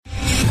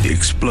The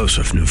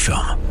explosive new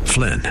film,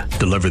 Flynn,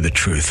 deliver the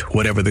truth,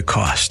 whatever the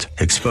cost,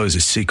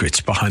 exposes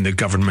secrets behind the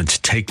government's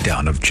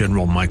takedown of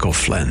General Michael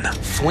Flynn.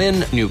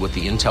 Flynn knew what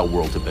the intel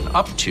world had been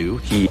up to.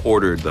 He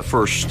ordered the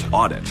first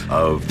audit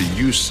of the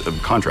use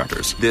of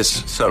contractors.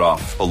 This set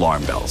off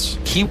alarm bells.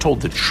 He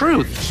told the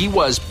truth. He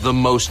was the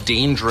most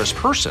dangerous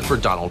person for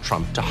Donald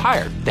Trump to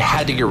hire. They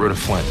had to get rid of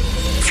Flynn.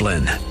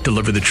 Flynn,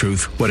 deliver the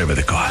truth, whatever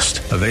the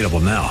cost. Available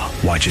now.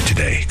 Watch it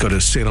today. Go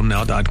to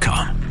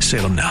salemnow.com.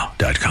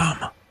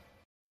 salemnow.com.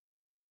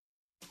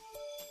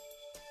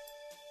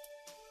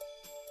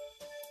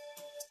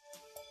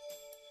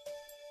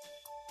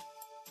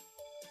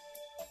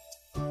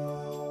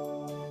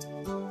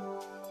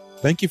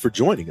 Thank you for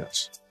joining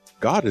us.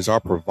 God is our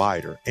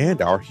provider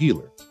and our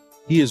healer.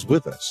 He is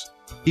with us.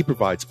 He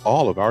provides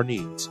all of our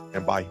needs,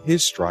 and by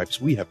His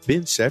stripes we have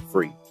been set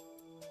free.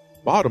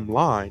 Bottom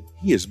line,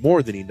 He is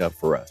more than enough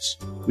for us.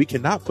 We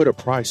cannot put a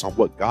price on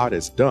what God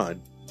has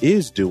done,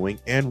 is doing,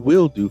 and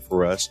will do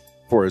for us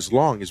for as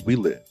long as we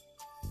live.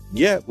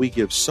 Yet we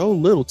give so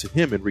little to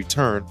Him in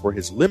return for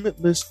His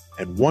limitless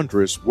and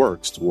wondrous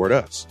works toward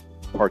us,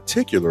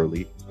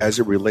 particularly as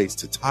it relates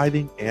to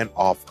tithing and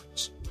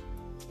offerings.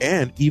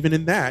 And even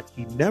in that,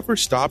 He never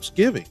stops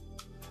giving.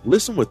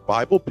 Listen with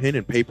Bible, pen,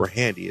 and paper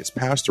handy as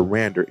Pastor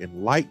Rander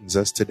enlightens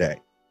us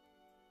today.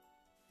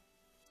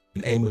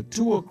 A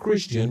mature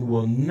Christian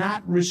will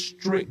not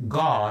restrict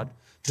God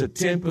to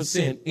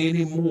 10%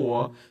 any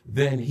more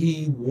than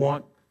he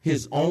want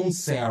his own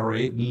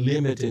salary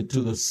limited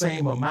to the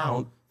same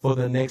amount for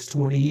the next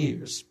 20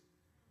 years.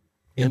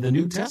 In the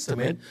New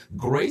Testament,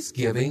 grace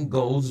giving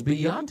goes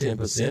beyond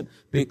 10%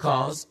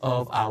 because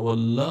of our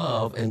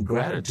love and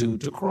gratitude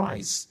to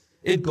Christ.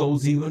 It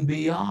goes even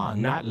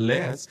beyond, not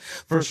less.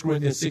 1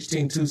 Corinthians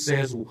 16:2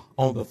 says,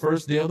 on the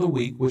first day of the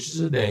week, which is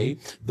today,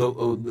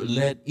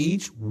 let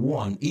each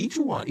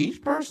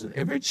person,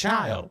 every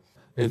child,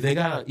 if they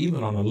got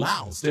even an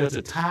allowance, they're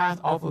to tithe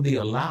off of the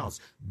allowance.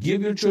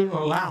 Give your children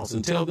an allowance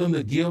and tell them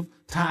to give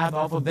tithe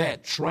off of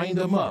that. Train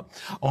them up.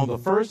 On the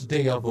first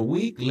day of the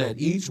week, let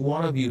each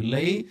one of you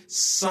lay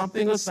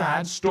something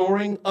aside,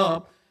 storing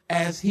up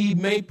as he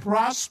may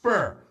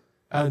prosper.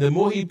 The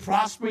more he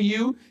prosper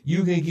you,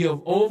 you can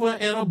give over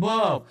and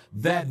above,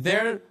 that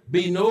there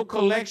be no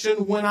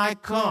collection when I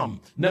come.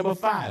 Number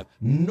 5,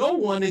 no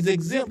one is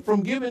exempt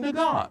from giving to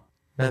God.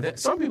 Now,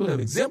 some people have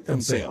exempted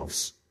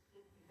themselves.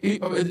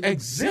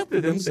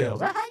 Exempted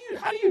themselves.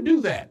 How do you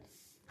do that?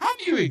 How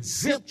do you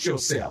exempt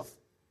yourself?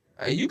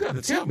 You got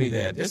to tell me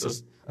that. This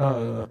is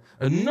no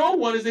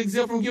one is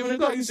exempt from giving to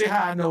God. You say,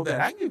 how I know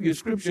that? I can give you a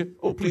scripture.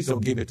 Oh, please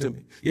don't give it to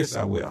me. Yes,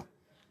 I will.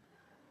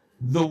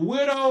 The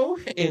widow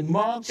in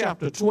Mark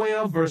chapter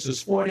 12,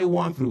 verses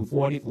 41 through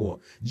 44.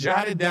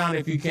 Jot it down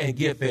if you can't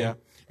get there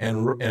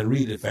and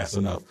read it fast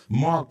enough.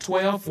 Mark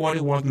 12,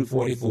 41 through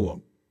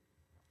 44.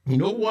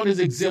 No one is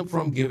exempt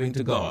from giving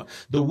to God.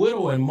 The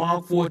widow in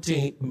Mark 12,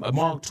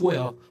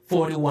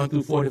 41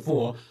 through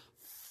 44,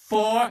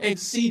 far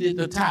exceeded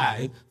the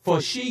tithe,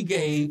 for she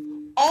gave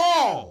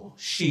all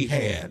she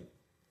had.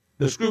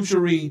 The scripture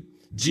reads,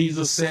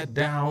 Jesus sat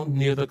down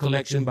near the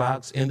collection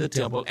box in the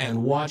temple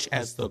and watched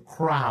as the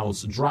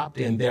crowds dropped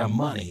in their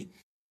money.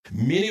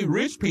 Many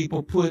rich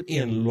people put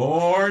in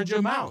large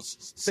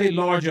amounts. Say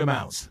large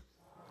amounts.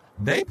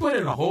 They put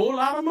in a whole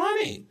lot of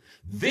money.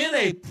 Then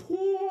a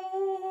poor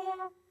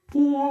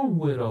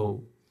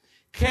widow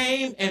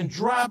came and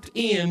dropped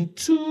in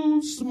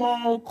 2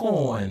 small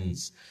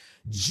coins.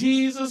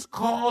 Jesus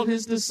called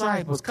his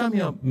disciples. Come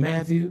here,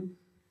 Matthew.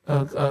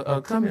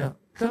 Come here.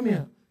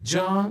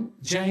 John,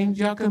 James,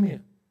 y'all come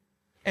here.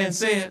 And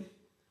said,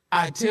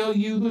 I tell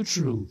you the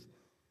truth.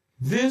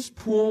 This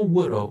poor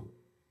widow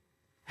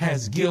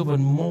has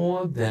given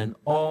more than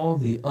all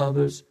the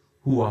others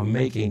who are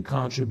making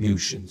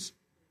contributions.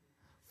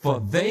 For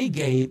they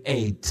gave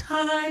a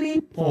tiny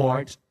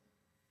part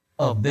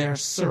of their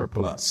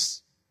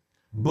surplus.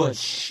 But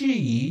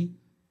she,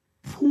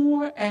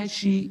 poor as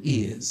she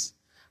is,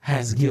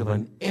 has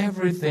given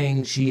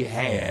everything she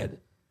had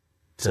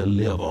to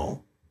live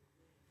on.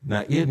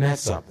 Now, isn't that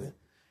something?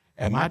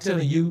 Am I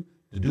telling you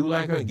to do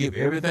like her and give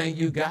everything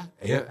you got?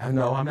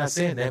 No, I'm not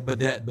saying that, but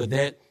it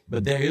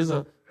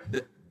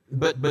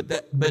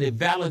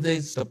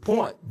validates the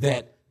point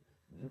that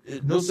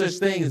no such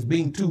thing as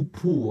being too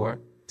poor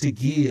to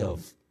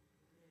give.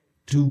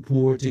 Too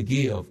poor to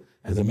give.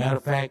 As a matter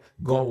of fact,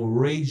 God will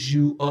raise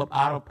you up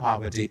out of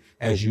poverty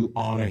as you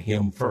honor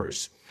him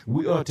first.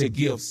 We are to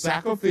give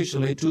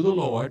sacrificially to the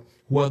Lord,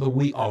 whether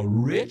we are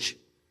rich.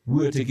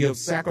 We're to give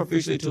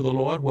sacrificially to the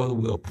Lord, whether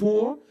we're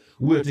poor.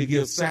 We're to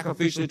give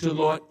sacrificially to the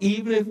Lord,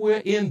 even if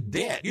we're in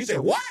debt. You say,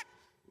 what?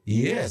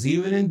 Yes,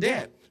 even in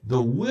debt.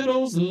 The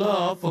widow's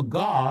love for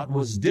God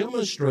was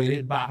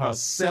demonstrated by her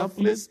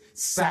selfless,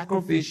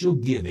 sacrificial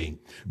giving.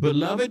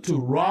 Beloved, to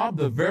rob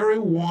the very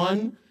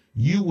one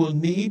you will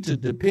need to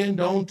depend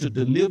on to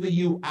deliver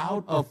you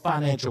out of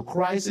financial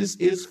crisis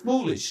is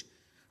foolish.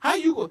 How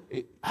you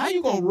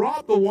going to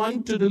rob the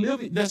one to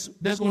deliver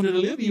that's going to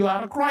deliver you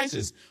out of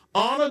crisis?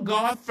 Honor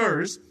God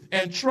first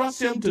and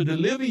trust him to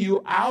deliver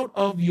you out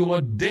of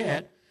your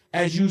debt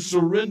as you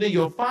surrender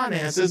your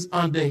finances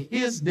under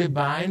his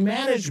divine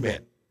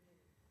management.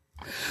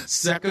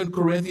 2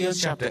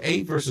 Corinthians chapter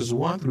 8, verses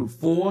 1 through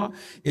 4,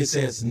 it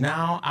says,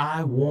 now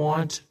I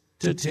want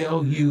to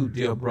tell you,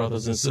 dear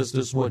brothers and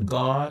sisters, what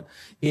God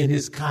in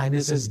his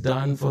kindness has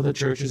done for the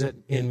churches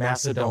in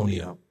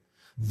Macedonia.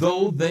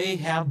 Though they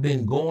have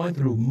been going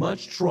through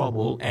much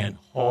trouble and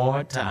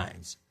hard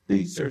times,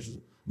 these churches,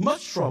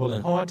 much trouble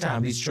and hard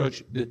time these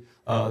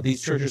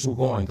churches were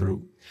going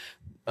through,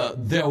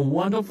 their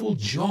wonderful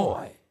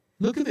joy,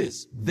 look at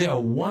this, their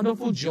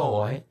wonderful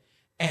joy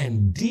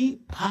and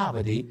deep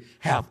poverty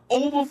have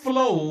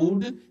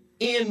overflowed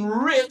in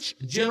rich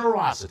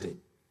generosity.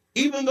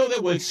 Even though they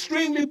were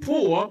extremely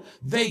poor,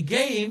 they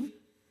gave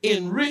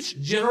in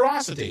rich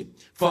generosity.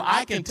 For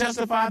I can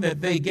testify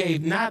that they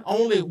gave not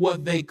only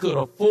what they could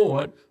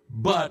afford,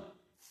 but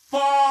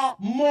far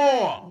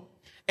more.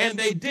 And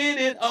they did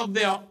it of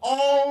their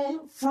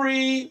own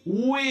free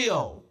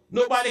will.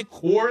 Nobody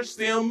coerced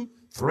them,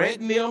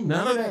 threatened them,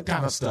 none of that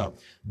kind of stuff.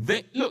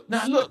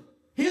 Look,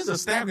 here's the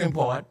staggering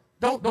part.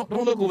 Don't look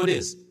over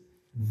this.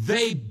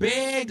 They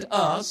begged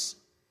us,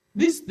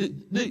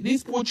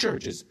 these poor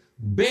churches,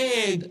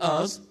 begged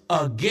us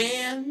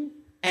again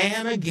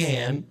and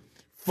again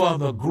for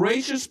the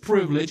gracious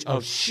privilege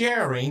of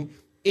sharing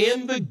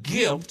in the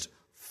gift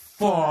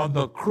for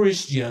the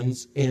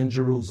Christians in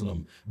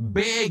Jerusalem,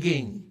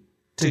 begging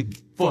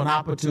for an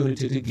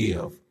opportunity to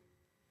give.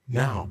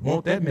 Now,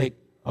 won't that make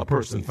a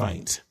person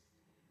faint?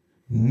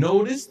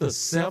 Notice the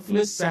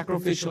selfless,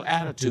 sacrificial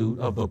attitude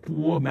of the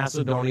poor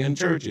Macedonian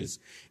churches.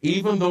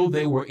 Even though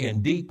they were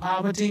in deep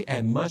poverty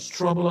and much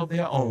trouble of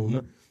their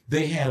own,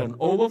 they had an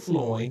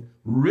overflowing,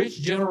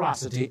 rich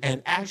generosity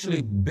and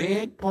actually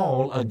begged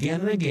Paul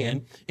again and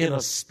again in a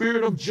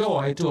spirit of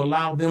joy to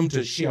allow them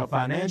to share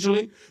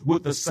financially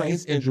with the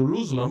saints in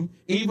Jerusalem,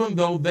 even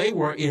though they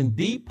were in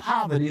deep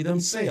poverty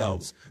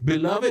themselves.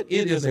 Beloved,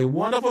 it is a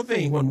wonderful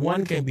thing when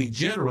one can be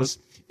generous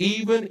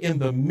even in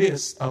the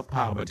midst of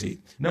poverty.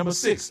 Number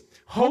 6,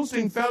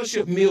 hosting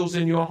fellowship meals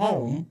in your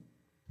home,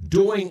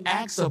 doing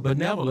acts of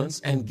benevolence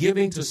and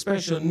giving to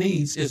special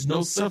needs is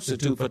no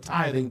substitute for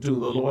tithing to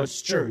the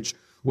Lord's church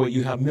where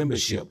you have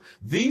membership.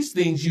 These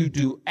things you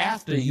do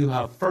after you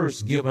have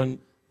first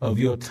given of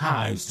your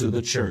tithes to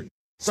the church.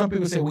 Some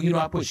people say, well,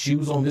 I put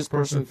shoes on this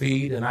person's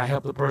feet and I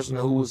help the person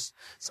who was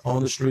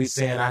on the street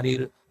saying,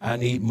 I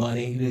need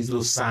money, these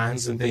little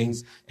signs and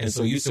things. And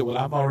so you say, well,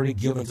 I've already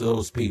given to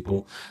those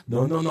people.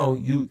 No.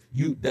 You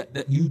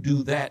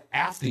do that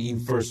after you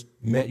first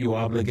met your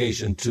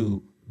obligation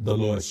to the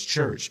Lord's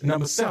church.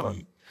 Number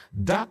 7,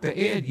 Dr.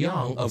 Ed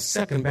Young of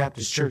Second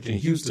Baptist Church in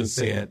Houston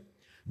said,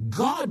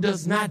 God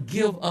does not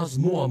give us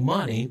more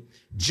money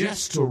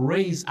just to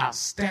raise our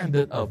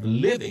standard of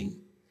living.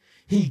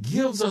 He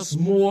gives us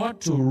more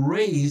to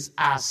raise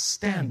our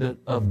standard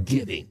of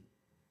giving.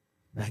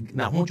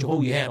 Now I want you to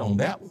hold your hat on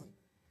that one.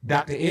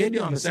 Dr. Ed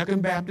Young of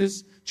Second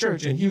Baptist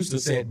Church in Houston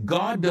said,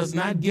 God does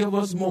not give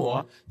us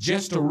more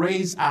just to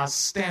raise our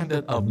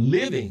standard of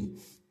living.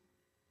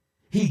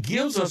 He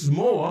gives us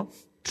more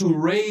to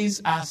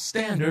raise our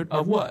standard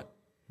of what?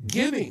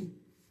 Giving.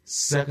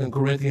 2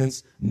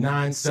 Corinthians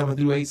 9, 7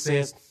 through 8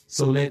 says,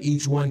 so let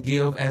each one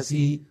give as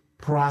he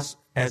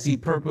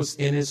purposed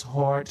in his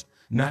heart,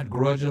 not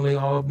grudgingly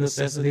or of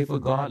necessity, for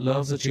God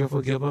loves a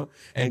cheerful giver,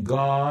 and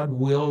God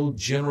will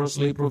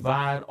generously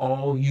provide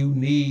all you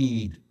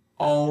need.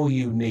 All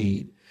you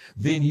need.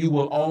 Then you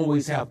will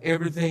always have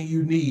everything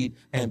you need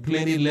and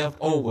plenty left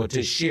over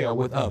to share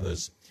with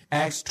others.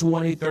 Acts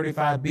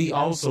 20:35b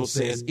also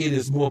says, it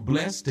is more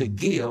blessed to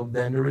give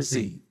than to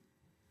receive.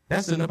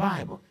 That's in the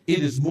Bible.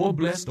 It is more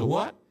blessed to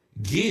what?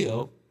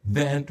 Give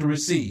than to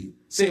receive.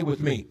 Say it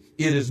with me.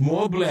 It is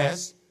more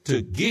blessed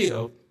to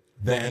give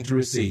than to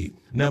receive.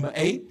 Number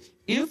 8,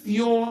 if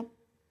your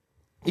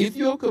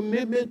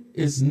commitment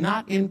is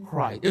not in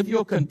Christ, if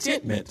your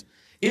contentment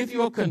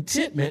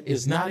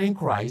is not in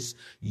Christ,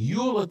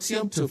 you'll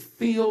attempt to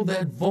fill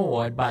that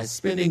void by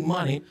spending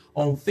money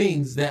on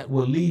things that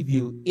will leave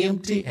you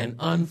empty and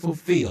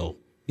unfulfilled.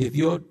 If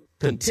your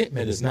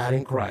contentment is not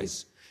in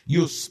Christ,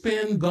 you'll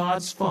spend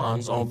God's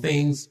funds on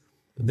things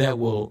that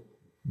will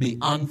be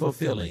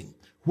unfulfilling.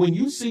 When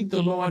you seek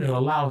the Lord and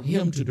allow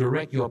him to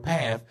direct your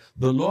path,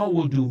 the Lord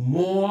will do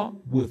more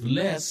with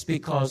less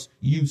because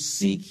you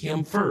seek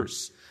him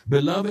first.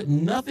 Beloved,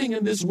 nothing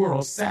in this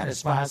world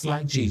satisfies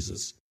like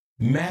Jesus.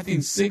 Matthew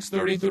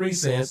 6:33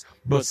 says,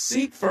 but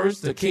seek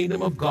first the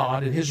kingdom of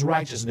God and his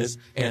righteousness,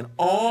 and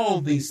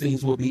all these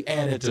things will be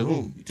added to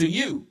whom? To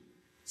you.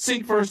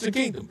 Seek first the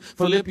kingdom.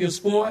 Philippians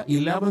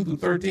 4:11 through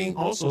 13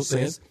 also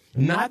says,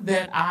 not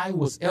that I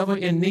was ever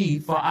in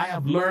need, for I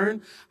have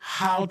learned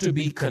how to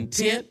be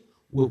content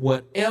with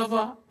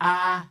whatever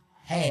I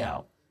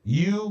have.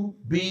 You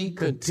be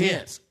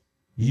content.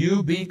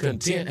 You be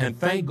content and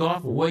thank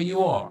God for where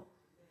you are.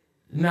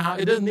 Now,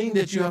 it doesn't mean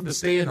that you have to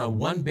stay in a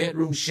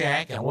one-bedroom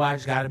shack and why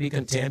you got to be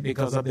content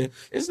because of it.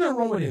 There's nothing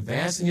wrong with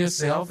advancing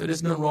yourself.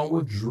 There's nothing wrong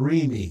with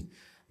dreaming,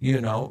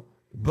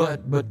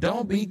 but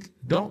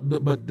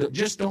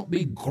just don't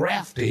be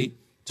grafty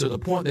to the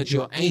point that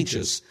you're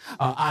anxious.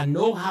 I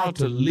know how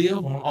to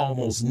live on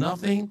almost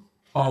nothing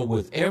or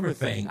with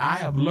everything. I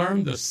have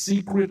learned the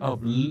secret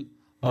of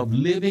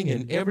living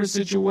in every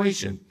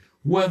situation,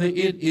 whether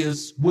it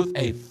is with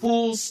a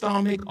full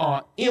stomach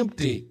or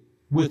empty,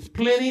 with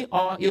plenty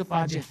or if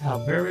I just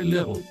have very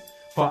little.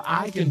 For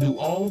I can do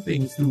all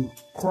things through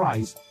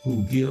Christ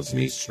who gives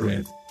me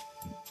strength.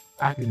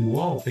 I can do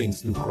all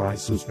things through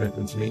Christ who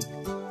strengthens me.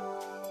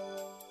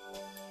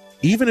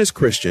 Even as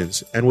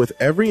Christians, and with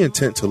every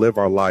intent to live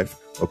our life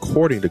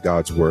according to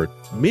God's word,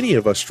 many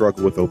of us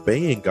struggle with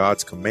obeying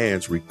God's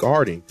commands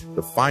regarding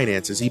the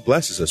finances he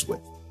blesses us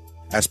with.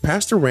 As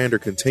Pastor Rander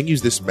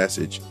continues this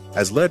message,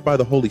 as led by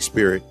the Holy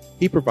Spirit,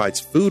 he provides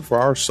food for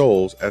our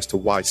souls as to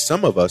why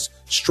some of us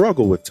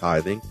struggle with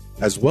tithing,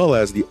 as well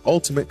as the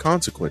ultimate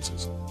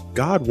consequences.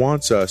 God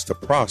wants us to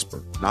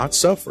prosper, not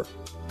suffer.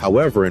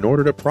 However, in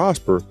order to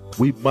prosper,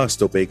 we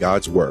must obey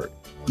God's word,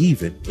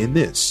 even in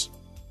this.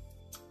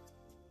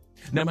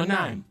 Number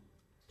 9,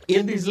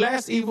 in these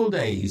last evil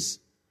days,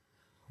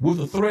 with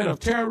the threat of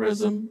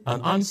terrorism,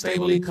 an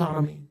unstable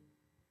economy,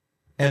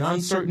 and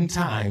uncertain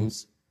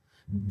times,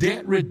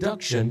 debt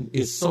reduction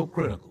is so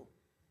critical.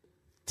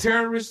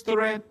 Terrorist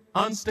threat,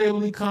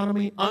 unstable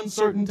economy,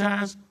 uncertain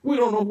times. We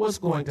don't know what's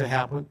going to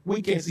happen.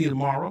 We can't see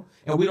tomorrow,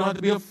 and we don't have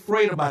to be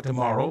afraid about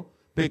tomorrow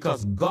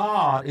because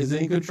God is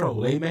in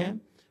control. Amen?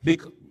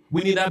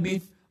 We need not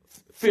be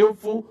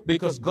fearful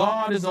because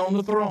God is on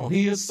the throne.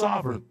 He is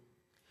sovereign.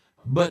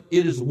 But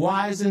it is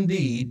wise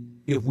indeed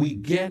if we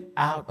get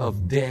out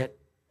of debt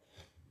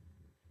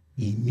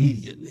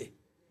immediately.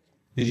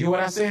 Did you hear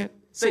what I said?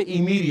 Say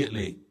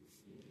immediately.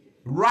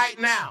 Right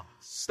now,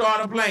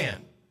 start a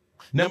plan.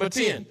 Number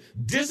 10,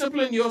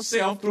 discipline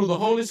yourself through the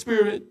Holy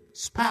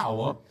Spirit's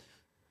power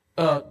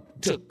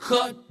to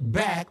cut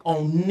back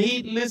on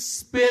needless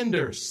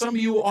spenders. Some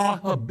of you are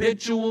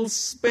habitual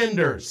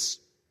spenders.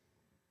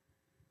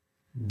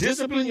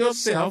 Discipline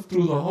yourself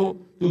through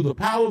the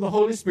power of the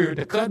Holy Spirit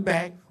to cut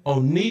back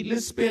on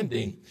needless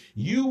spending.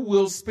 You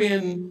will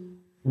spend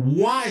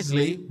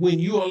wisely when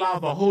you allow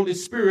the Holy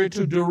Spirit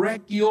to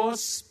direct your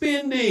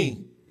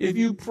spending. If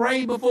you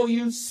pray before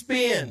you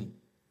spend,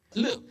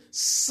 look,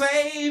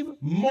 save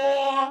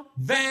more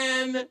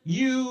than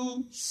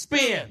you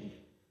spend.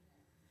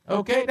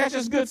 Okay, that's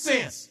just good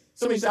sense.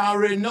 Some of you say, I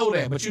already know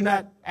that, but you're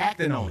not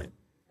acting on it.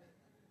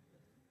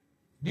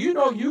 Do you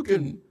know you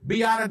can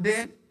be out of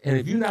debt, and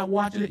if you're not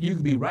watching it, you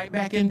can be right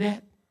back in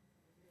debt?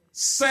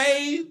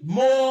 Save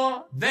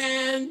more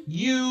than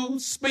you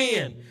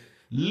spend.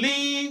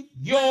 Leave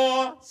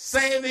your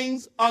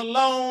savings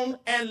alone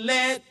and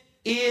let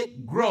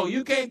it grow.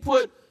 You can't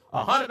put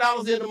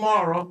 $100 in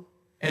tomorrow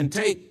and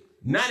take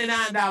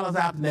 $99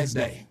 out the next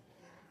day.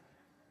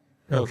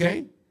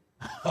 Okay?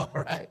 All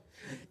right.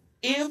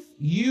 If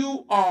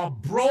you are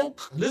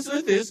broke, listen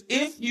to this,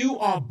 if you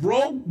are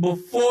broke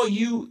before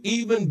you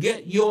even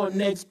get your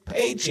next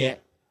paycheck,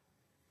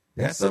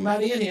 that's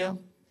somebody in here.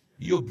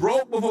 You're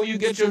broke before you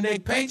get your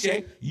next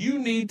paycheck. You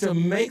need to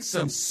make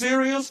some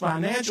serious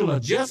financial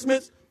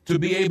adjustments to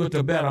be able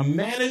to better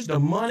manage the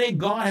money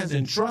God has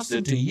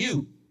entrusted to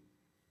you.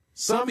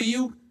 Some of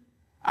you,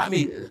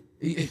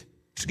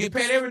 to get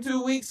paid every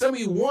 2 weeks, some of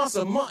you once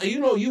a month.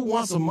 You know, you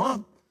once a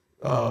month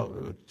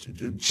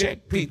to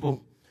check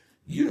people.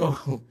 You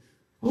know,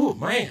 oh,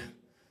 man.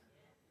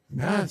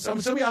 Some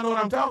of y'all know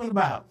what I'm talking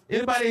about.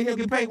 Anybody in here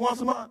get paid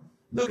once a month?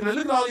 Look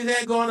at all these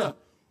ads going up.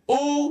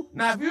 Oh,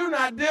 now if you're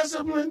not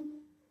disciplined,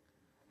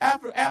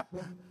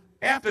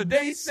 after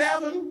day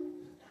 7,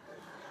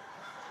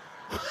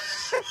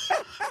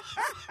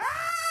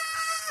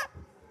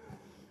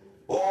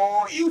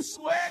 oh, you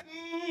sweating.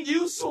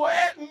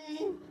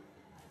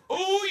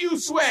 Oh, you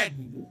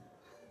sweating.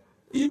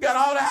 You got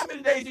how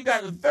many days? You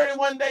got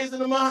 31 days in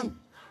the month.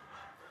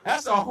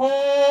 That's a whole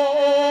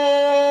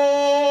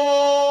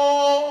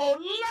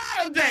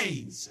lot of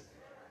days.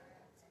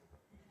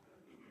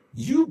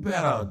 You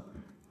better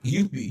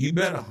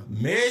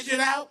measure it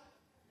out.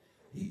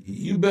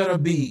 You better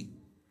be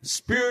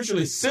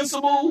spiritually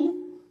sensible.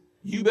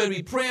 You better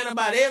be praying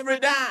about every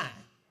dime.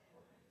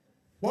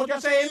 Won't y'all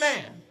say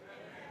amen?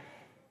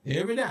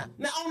 Every dime.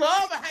 Now, on the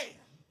other hand,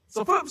 it's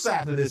the flip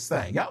side to this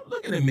thing. Y'all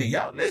looking at me.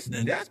 Y'all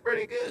listening. That's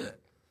pretty good.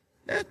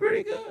 That's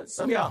pretty good.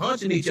 Some of y'all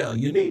hunching each other.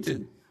 You need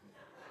to.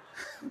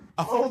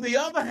 On the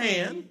other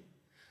hand,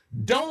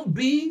 don't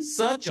be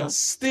such a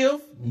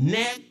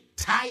stiff-necked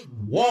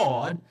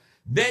tightwad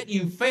that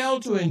you fail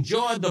to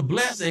enjoy the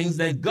blessings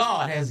that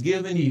God has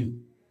given you.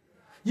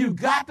 You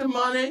got the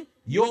money,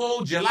 your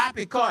old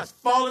jalopy car's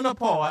falling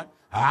apart.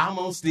 I'm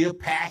going to still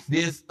pack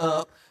this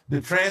up.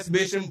 The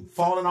transmission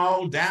falling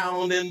all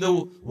down in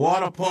the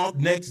water pump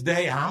next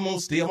day. I'm going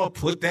to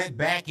put that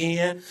back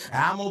in.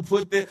 I'm going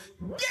to get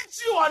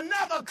you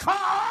another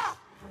car.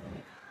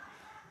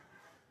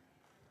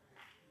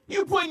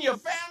 You putting your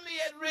family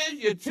at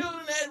risk, your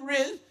children at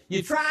risk.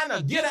 You're trying to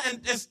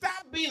and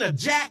stop being a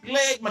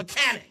jackleg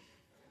mechanic.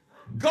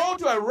 Go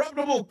to a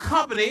reputable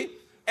company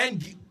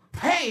and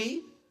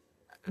pay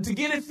to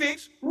get it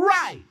fixed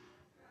right.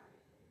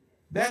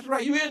 That's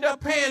right. You end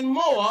up paying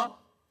more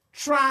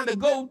trying to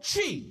go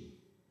cheap.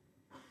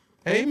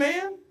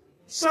 Amen?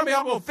 Some of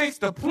y'all going to fix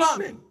the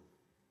plumbing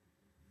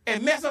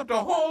and mess up the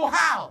whole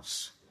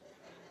house.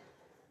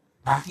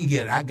 I can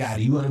get it. I got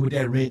it. You want it with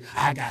that ring?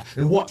 I got it.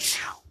 And watch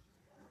out.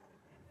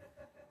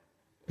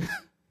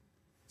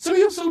 Some of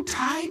you are so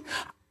tight.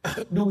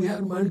 Do we have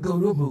the money to go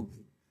to a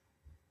movie?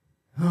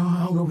 Oh,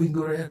 I don't know if we can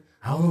go to that.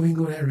 I don't know if we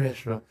can go to that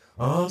restaurant.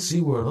 Oh,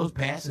 SeaWorld, those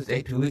passes,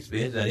 they too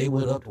expensive. They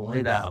went up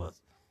 $20.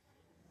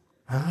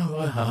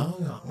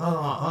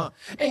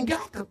 And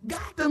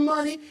got the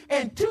money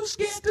and too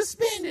scared to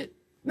spend it.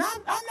 Now,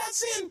 I'm not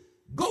saying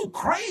go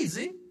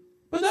crazy,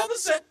 but the other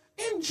said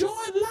enjoy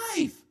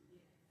life.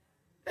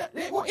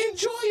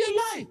 Enjoy your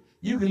life.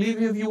 You can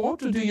leave it if you want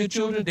to your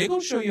children. They're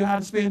going to show you how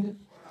to spend it.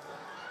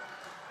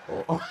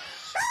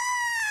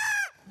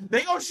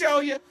 They're going to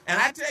show you,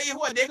 and I tell you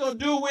what, they're going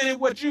to do with it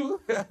what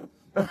you, they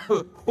have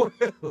a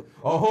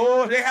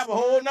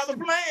whole nother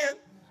plan.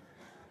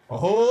 A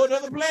whole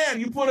nother plan.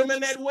 You put them in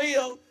that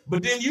wheel,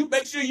 but then you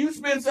make sure you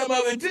spend some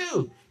of it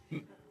too.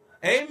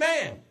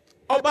 Amen.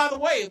 Oh, by the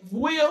way,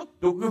 wheel,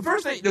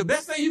 the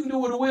best thing you can do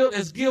with a wheel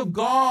is give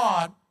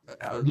God,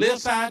 lay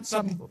aside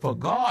something for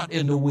God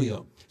in the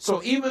wheel.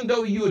 So even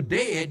though you're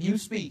dead, you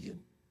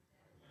speaking.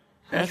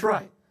 That's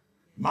right.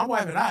 My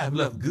wife and I have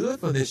left good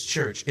for this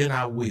church in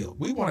our will.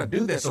 We want to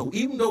do that. So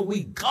even though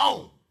we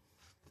gone,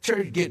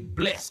 church get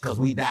blessed because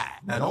we died.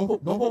 Now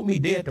don't hold me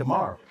dead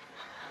tomorrow.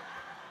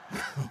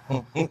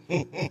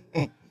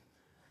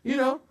 You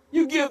know,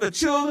 you give the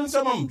children,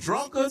 some of them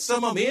drunkards,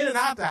 some of them in and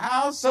out the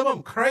house, some of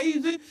them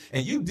crazy,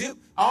 and you do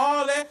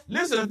all that.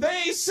 Listen, if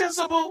they ain't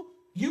sensible,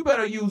 you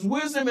better use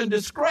wisdom and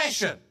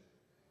discretion.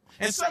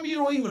 And some of you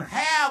don't even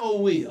have a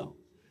will.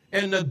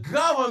 And the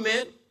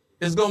government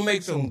is going to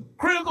make some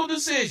critical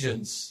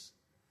decisions.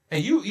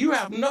 And you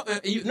have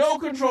no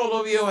control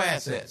over your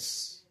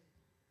assets.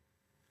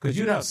 Because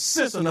you're not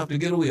sense enough to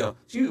get a will.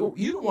 So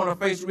you don't want to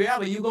face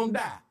reality. You're going to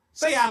die.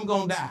 Say, I'm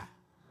going to die.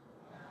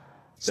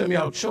 Some of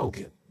y'all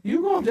choking.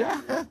 You're going to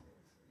die.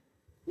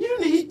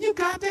 You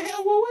got to have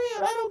a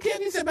will. I don't care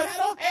if you say, but I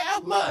don't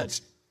have much.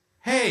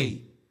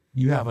 Hey,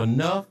 you have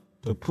enough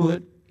to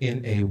put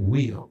in a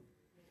will.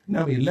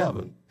 Number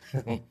 11.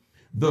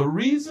 The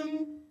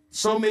reason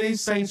so many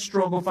saints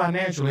struggle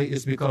financially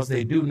is because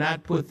they do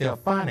not put their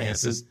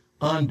finances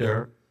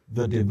under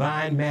the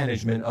divine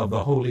management of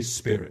the Holy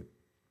Spirit,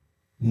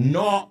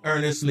 nor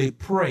earnestly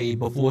pray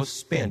before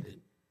spending.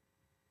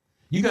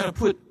 You got to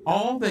put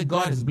all that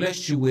God has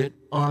blessed you with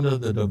under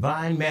the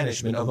divine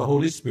management of the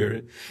Holy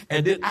Spirit.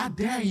 And then I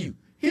dare you,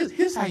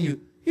 here's how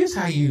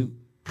you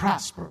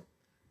prosper.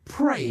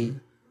 Pray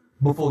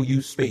before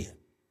you spend.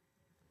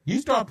 You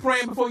start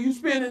praying before you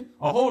spend it,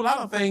 a whole lot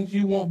of things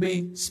you won't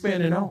be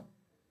spending on.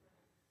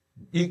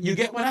 You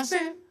get what I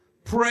said?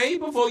 Pray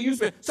before you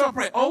spend. So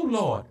pray, oh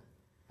Lord,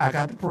 I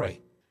got to pray.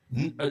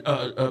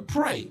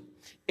 Pray.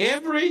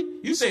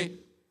 You say,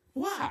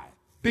 why?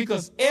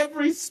 Because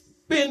every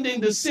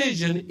spending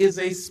decision is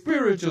a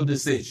spiritual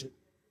decision.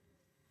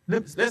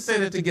 Let's say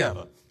that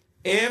together.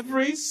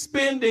 Every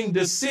spending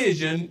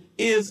decision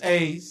is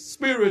a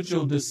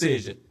spiritual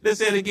decision. Let's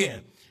say it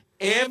again.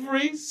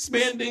 Every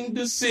spending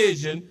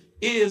decision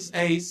is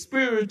a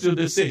spiritual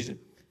decision.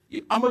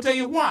 I'm going to tell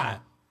you why.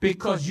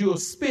 Because you're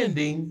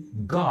spending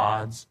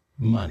God's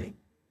money.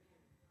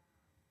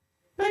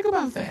 Think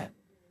about that.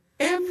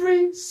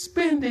 Every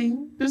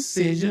spending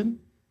decision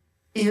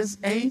is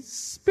a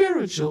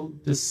spiritual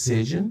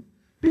decision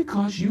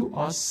because you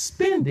are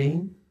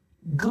spending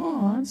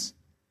God's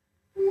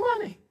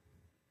money.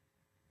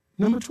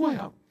 Number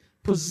 12,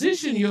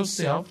 position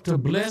yourself to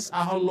bless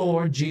our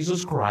Lord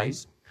Jesus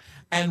Christ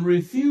and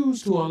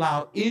refuse to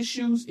allow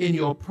issues in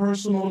your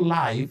personal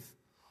life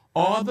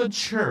or the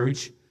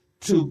church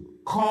to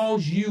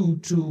cause you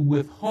to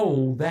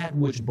withhold that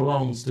which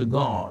belongs to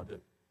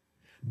God.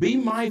 Be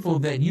mindful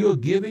that you're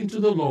giving to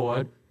the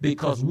Lord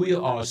because we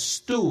are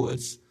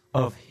stewards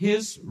of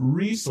his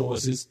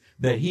resources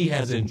that he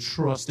has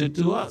entrusted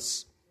to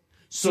us.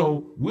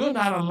 So we'll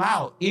not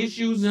allow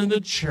issues in the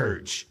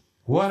church.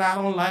 What I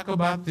don't like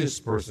about this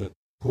person.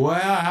 Well,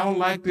 I don't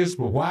like this,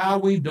 but why are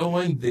we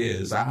doing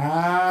this?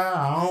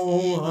 I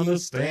don't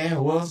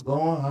understand what's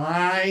going on.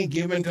 I ain't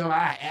giving till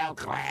I have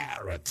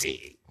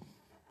clarity.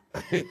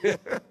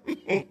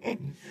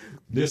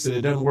 Listen,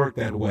 it doesn't work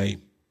that way.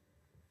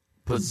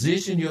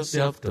 Position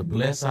yourself to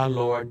bless our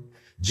Lord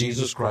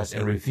Jesus Christ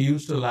and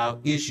refuse to allow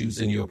issues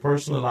in your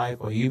personal life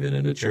or even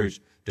in the church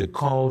to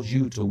cause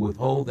you to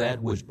withhold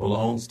that which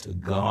belongs to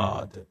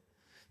God.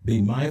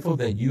 Be mindful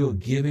that you are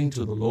giving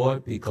to the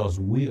Lord because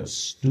we are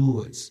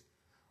stewards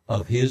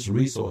of his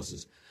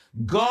resources.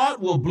 God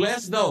will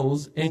bless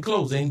those, in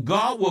closing,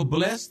 God will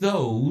bless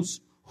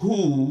those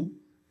who,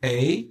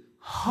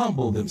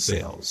 humble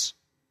themselves.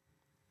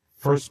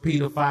 1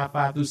 Peter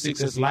 5:5-6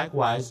 says,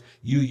 likewise,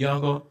 you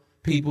younger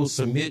people,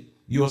 submit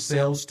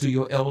yourselves to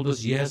your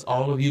elders. Yes,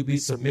 all of you be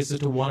submissive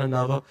to one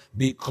another.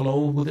 Be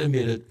clothed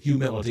with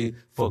humility.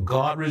 For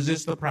God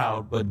resists the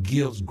proud, but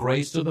gives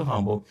grace to the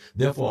humble.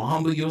 Therefore,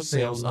 humble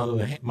yourselves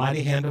under the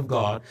mighty hand of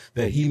God,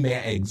 that he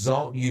may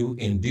exalt you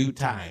in due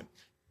time.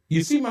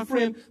 You see, my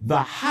friend,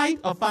 the height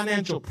of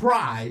financial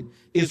pride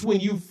is when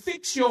you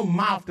fix your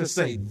mouth to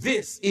say,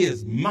 this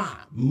is my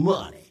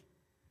money.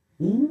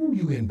 Ooh,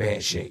 you in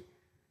bad shape.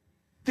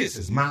 This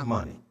is my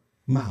money.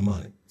 My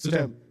money. So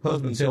that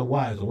husband tell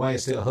wives, or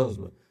wives tell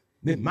husband,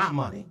 then my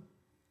money.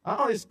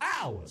 Oh, it's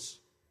ours.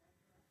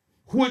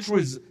 Which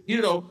was,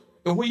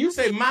 when you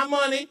say my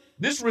money,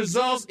 this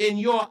results in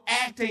your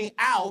acting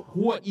out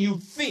what you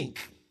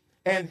think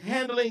and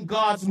handling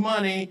God's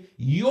money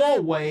your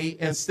way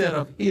instead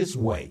of his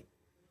way.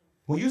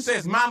 When you say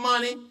it's my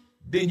money,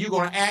 then you're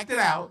going to act it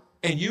out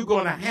and you're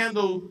going to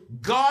handle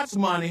God's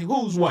money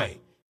whose way?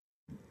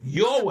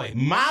 Your way,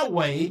 my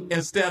way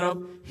instead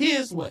of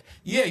his way.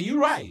 Yeah,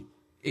 you're right.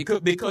 It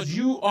could, because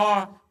you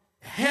are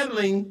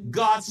handling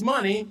God's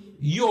money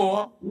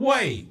your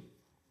way.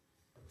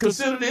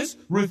 Consider this.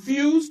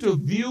 Refuse to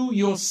view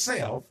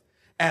yourself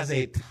as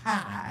a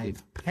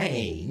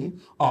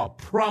tithe-paying or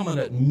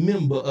prominent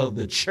member of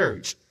the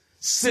church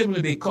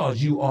simply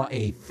because you are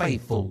a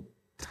faithful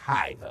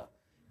tither.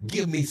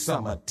 Give me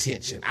some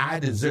attention. I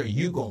deserve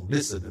you going to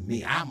listen to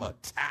me. I'm a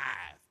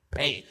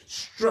tithe-paying,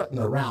 strutting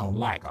around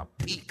like a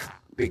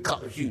peacock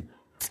because you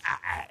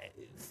tithe.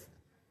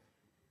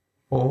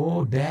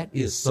 Oh, that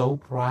is so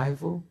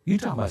prideful. You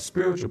talking about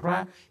spiritual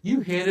pride?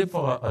 You headed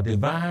for a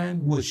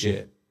divine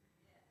woodshed.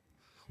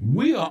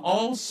 We are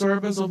all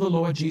servants of the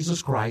Lord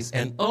Jesus Christ,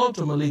 and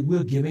ultimately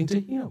we're giving to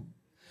him.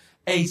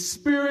 A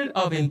spirit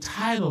of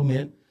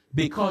entitlement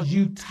because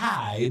you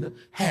tithe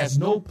has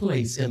no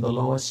place in the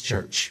Lord's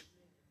church.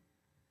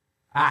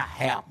 I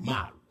have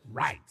my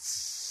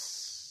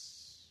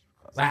rights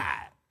because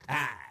I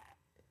tithe.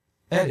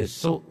 That is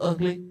so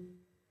ugly.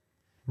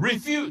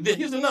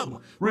 Here's another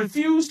one.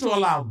 Refuse to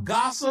allow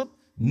gossip,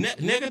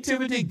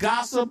 negativity,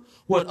 gossip,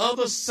 what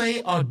others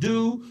say or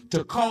do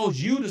to cause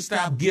you to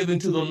stop giving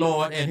to the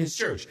Lord and his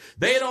church.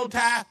 They don't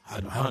tithe.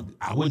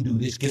 I wouldn't do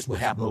this. Guess what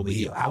happened over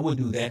here? I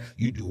wouldn't do that.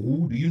 You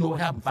do. Do you know what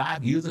happened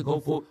 5 years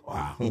ago?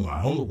 I don't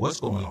know what's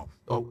going on.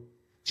 Oh,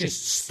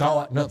 just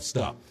starting up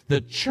stuff.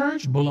 The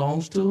church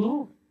belongs to the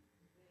Lord.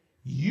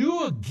 You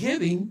are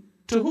giving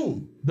to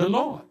whom? The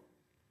Lord.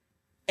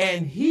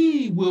 And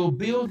he will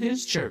build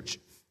his church.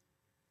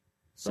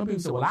 Some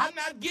people say, well, I'm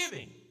not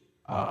giving.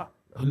 I'm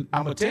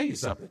going to tell you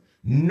something.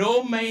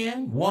 No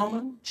man,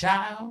 woman,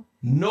 child,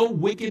 no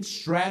wicked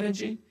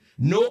strategy,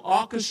 no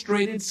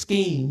orchestrated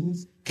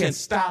schemes can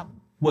stop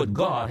what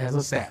God has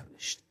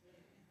established.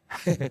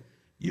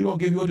 You don't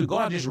give your to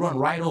God, just run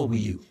right over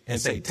you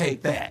and say,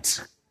 take that.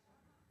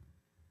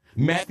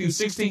 Matthew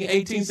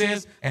 16:18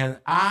 says, and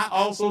I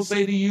also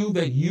say to you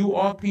that you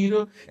are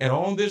Peter, and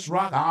on this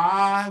rock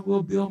I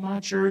will build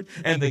my church,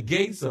 and the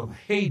gates of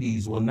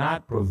Hades will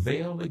not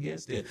prevail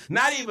against it.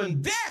 Not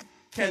even death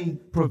can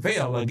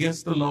prevail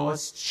against the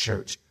Lord's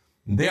church.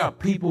 There are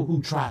people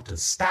who try to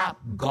stop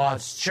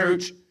God's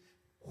church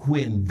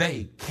when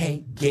they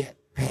can't get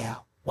their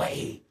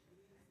way.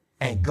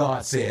 And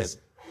God says,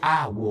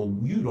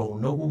 you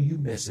don't know who you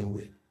messing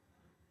with.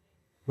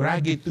 When I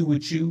get through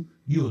with you,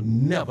 you'll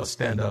never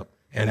stand up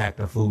and act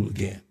a fool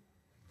again.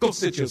 Go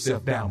sit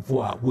yourself down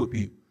before I whoop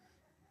you.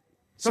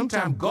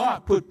 Sometimes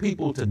God put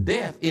people to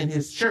death in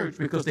his church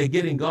because they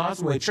get in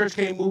God's way. Church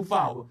can't move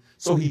forward.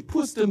 So he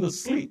puts them to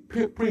sleep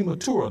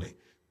prematurely.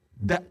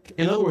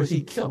 In other words,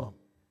 he kills them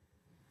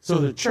so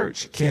the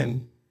church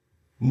can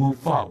move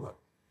forward.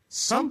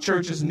 Some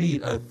churches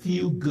need a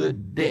few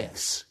good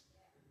deaths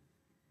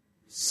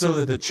so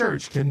that the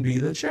church can be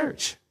the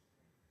church.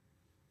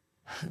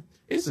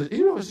 It's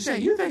a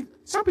shame. You think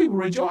some people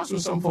rejoice when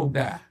some folk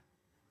die.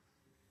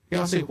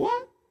 Y'all say,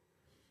 what?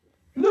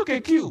 Look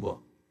at Cuba.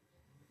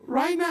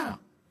 Right now.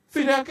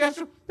 Fidel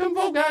Castro, them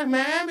folk died in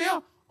Miami.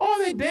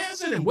 Oh, they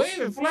dancing and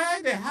waving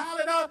flags. They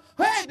hollering out,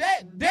 hey,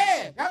 that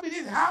dead. I mean,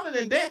 they're hollering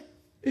and dead.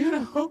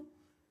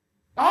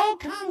 All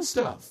kind of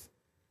stuff.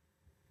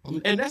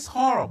 And that's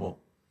horrible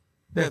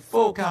that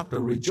folk have to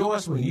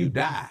rejoice when you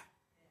die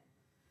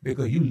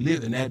because you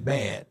living that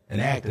bad and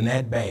acting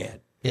that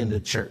bad in the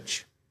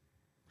church.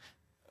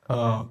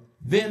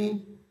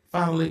 Then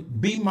finally,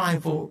 be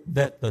mindful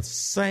that the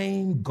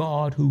same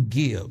God who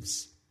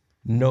gives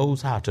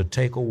knows how to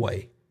take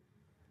away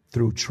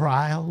through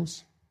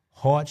trials,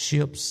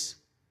 hardships,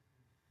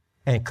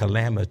 and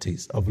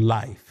calamities of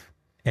life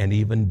and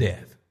even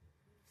death.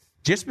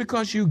 Just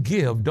because you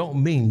give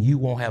don't mean you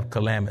won't have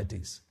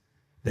calamities,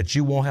 that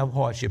you won't have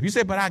hardship. You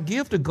say, but I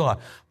give to God.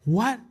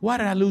 Why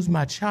did I lose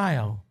my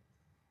child?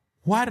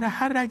 How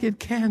did I get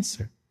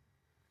cancer?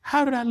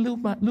 How did I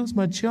lose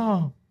my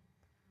job?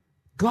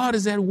 God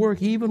is at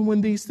work even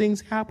when these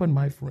things happen,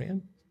 my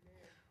friend.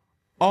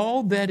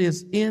 All that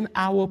is in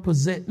our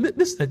possession.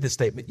 Listen to this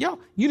statement. Y'all,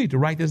 you need to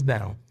write this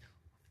down.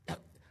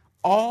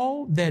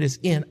 All that is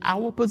in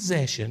our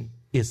possession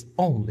is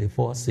only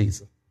for a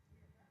season.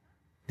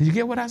 Did you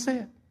get what I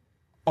said?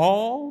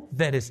 All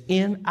that is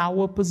in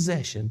our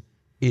possession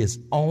is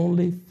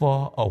only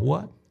for a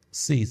what?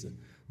 Season.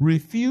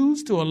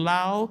 Refuse to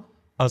allow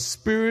a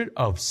spirit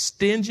of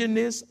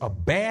stinginess, a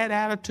bad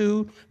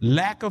attitude,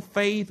 lack of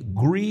faith,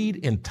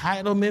 greed,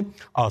 entitlement,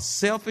 or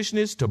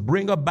selfishness to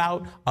bring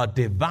about a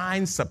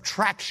divine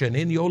subtraction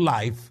in your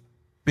life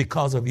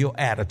because of your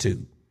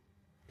attitude.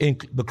 In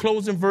the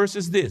closing verse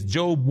is this,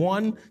 Job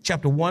 1,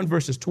 chapter 1,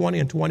 verses 20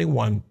 and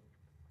 21.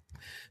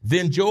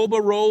 Then Job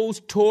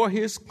arose, tore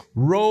his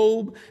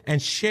robe,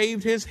 and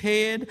shaved his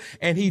head,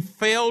 and he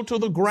fell to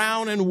the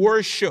ground and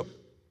worshiped.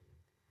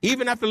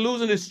 Even after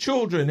losing his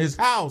children, his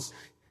house,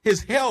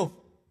 his health,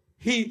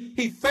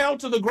 he fell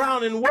to the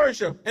ground in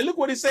worship. And look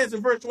what he says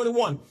in verse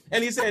 21.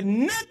 And he said,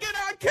 naked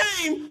I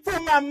came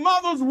from my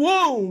mother's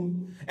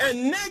womb,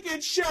 and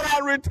naked shall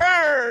I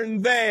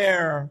return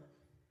there.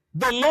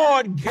 The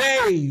Lord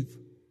gave,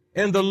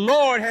 and the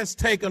Lord has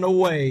taken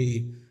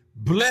away.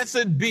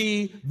 Blessed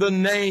be the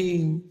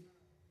name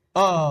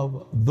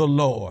of the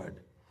Lord.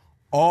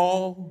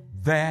 All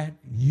that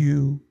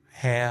you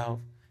have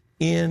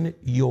in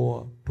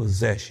your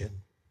possession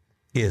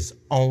is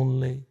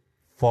only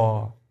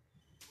for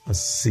a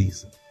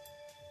season.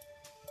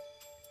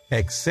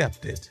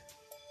 Accept it.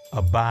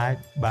 Abide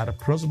by the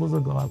principles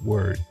of God's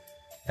word.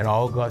 And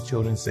all God's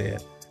children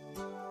said,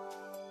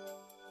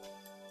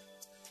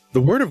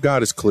 The word of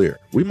God is clear.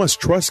 We must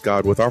trust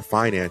God with our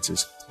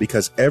finances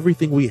because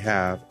everything we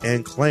have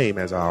and claim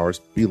as ours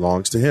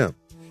belongs to Him.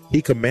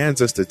 He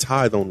commands us to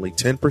tithe only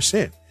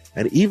 10%,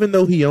 and even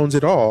though He owns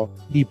it all,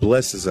 He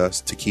blesses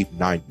us to keep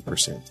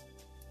 90%.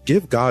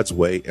 Give God's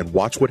way and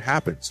watch what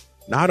happens,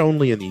 not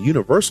only in the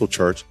universal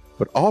church,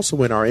 but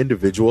also in our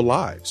individual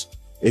lives.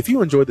 If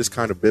you enjoy this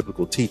kind of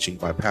biblical teaching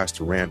by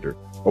Pastor Rander,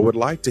 or would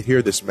like to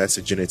hear this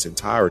message in its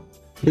entirety,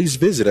 please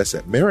visit us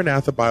at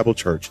Maranatha Bible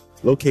Church,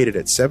 located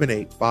at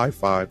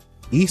 7855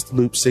 East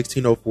Loop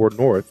 1604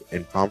 North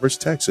in Converse,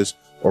 Texas,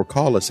 or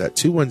call us at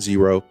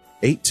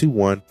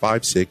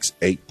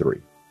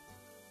 210-821-5683.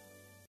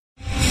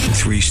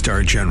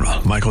 Three-star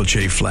General Michael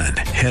J. Flynn,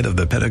 head of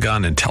the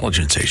Pentagon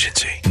Intelligence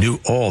Agency, knew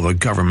all the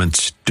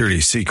government's dirty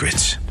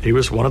secrets. He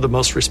was one of the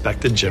most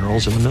respected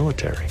generals in the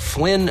military.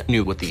 Flynn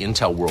knew what the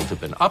intel world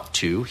had been up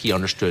to. He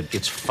understood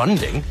its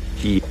funding.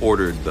 He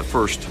ordered the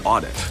first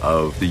audit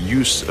of the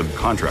use of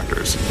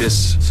contractors.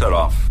 This set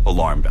off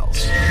alarm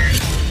bells.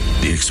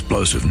 The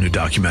explosive new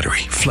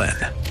documentary, Flynn,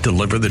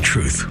 Deliver the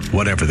Truth,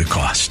 Whatever the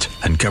Cost,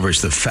 uncovers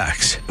the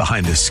facts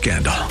behind this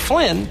scandal.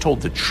 Flynn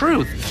told the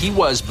truth. He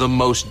was the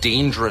most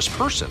dangerous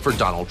person for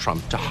Donald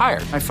Trump to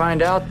hire. I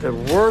find out the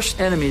worst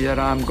enemy that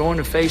I'm going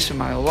to face in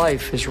my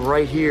life is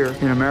right here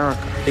in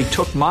America. They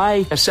took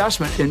my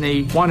assessment and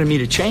they wanted me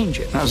to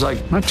change it. And I was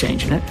like, I'm not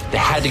changing it. They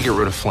had to get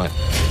rid of Flynn.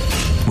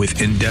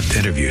 With in-depth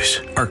interviews,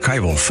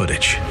 archival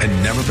footage,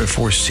 and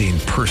never-before-seen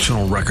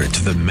personal records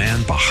of the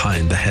man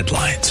behind the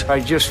headlines. I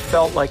just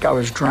felt like I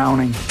was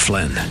drowning.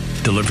 Flynn,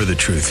 Deliver the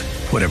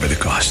Truth, Whatever the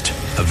Cost.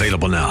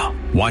 Available now.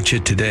 Watch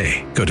it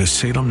today. Go to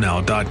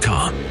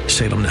salemnow.com.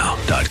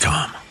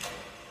 salemnow.com.